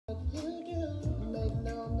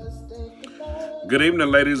Good evening,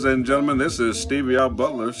 ladies and gentlemen. This is Stevie R.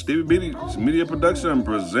 Butler. Stevie Media Production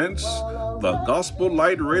presents the Gospel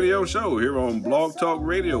Light Radio Show here on Blog Talk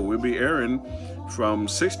Radio. We'll be airing from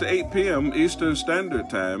 6 to 8 p.m. Eastern Standard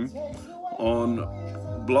Time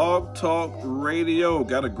on Blog Talk Radio.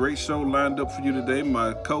 Got a great show lined up for you today.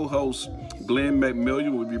 My co-host Glenn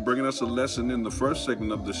McMillian will be bringing us a lesson in the first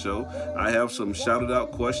segment of the show. I have some shouted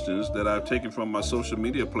out questions that I've taken from my social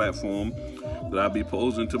media platform that I'll be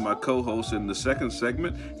posing to my co-host in the second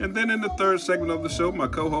segment. And then in the third segment of the show, my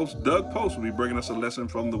co-host Doug Post will be bringing us a lesson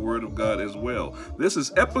from the Word of God as well. This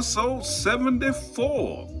is episode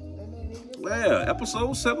 74. Yeah,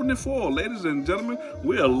 episode 74. Ladies and gentlemen,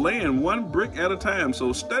 we are laying one brick at a time.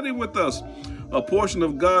 So study with us a portion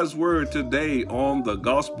of God's Word today on the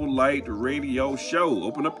Gospel Light Radio Show.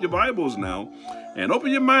 Open up your Bibles now and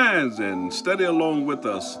open your minds and study along with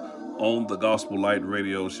us on the Gospel Light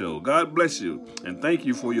Radio Show. God bless you, and thank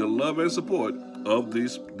you for your love and support of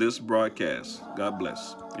this broadcast. God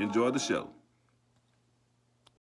bless. Enjoy the show.